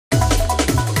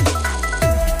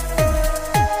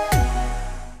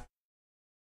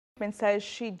Brinkman says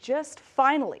she just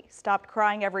finally stopped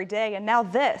crying every day, and now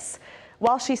this.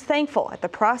 While she's thankful at the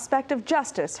prospect of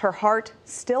justice, her heart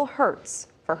still hurts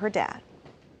for her dad.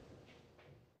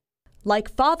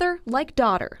 Like father, like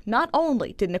daughter, not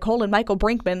only did Nicole and Michael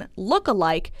Brinkman look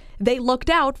alike, they looked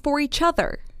out for each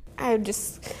other. I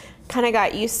just kind of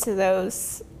got used to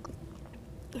those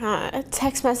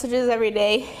text messages every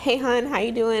day. Hey, hon, how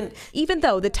you doing? Even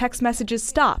though the text messages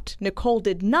stopped, Nicole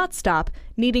did not stop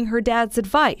needing her dad's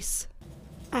advice.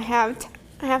 I have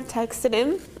texted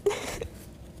him,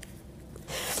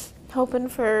 hoping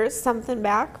for something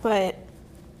back, but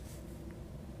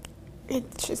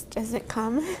it just doesn't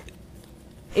come.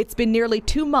 It's been nearly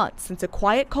 2 months since a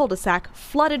quiet cul-de-sac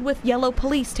flooded with yellow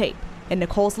police tape, and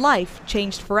Nicole's life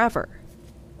changed forever.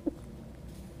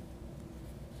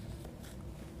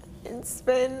 It's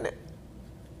been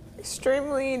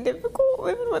extremely difficult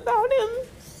living without him.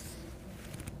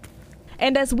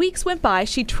 And as weeks went by,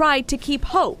 she tried to keep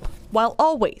hope while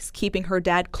always keeping her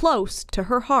dad close to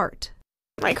her heart.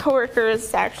 My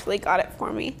coworkers actually got it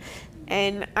for me,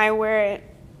 and I wear it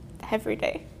every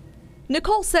day.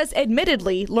 Nicole says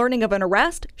admittedly learning of an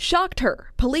arrest shocked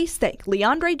her. Police think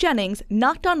Leandre Jennings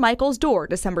knocked on Michael's door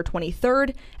December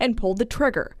 23rd and pulled the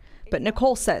trigger. But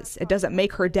Nicole says it doesn't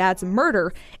make her dad's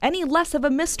murder any less of a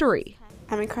mystery.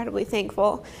 I'm incredibly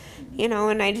thankful,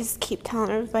 and I just keep telling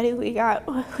everybody we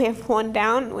have one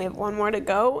down, we have one more to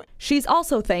go. She's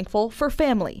also thankful for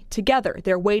family. Together,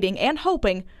 they're waiting and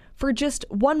hoping for just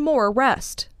one more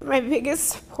arrest. My biggest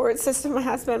support system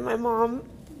has been my mom.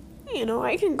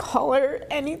 I can call her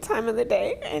any time of the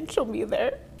day and she'll be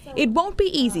there. It won't be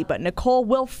easy, but Nicole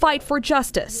will fight for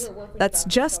justice. That's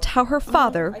just how her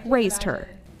father raised her.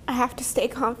 I have to stay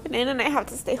confident and I have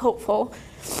to stay hopeful.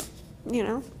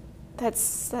 And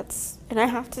I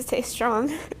have to stay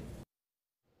strong.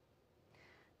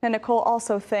 And Nicole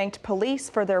also thanked police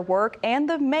for their work and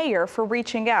the mayor for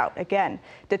reaching out. Again,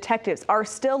 detectives are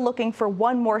still looking for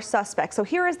one more suspect. So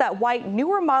here is that white,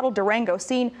 newer model Durango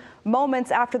seen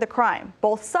moments after the crime.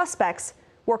 Both suspects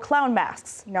wore clown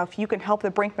masks. Now, if you can help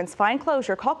the Brinkmans find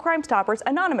closure, call Crime Stoppers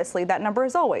anonymously. That number,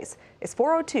 as always, is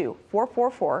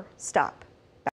 402-444-STOP.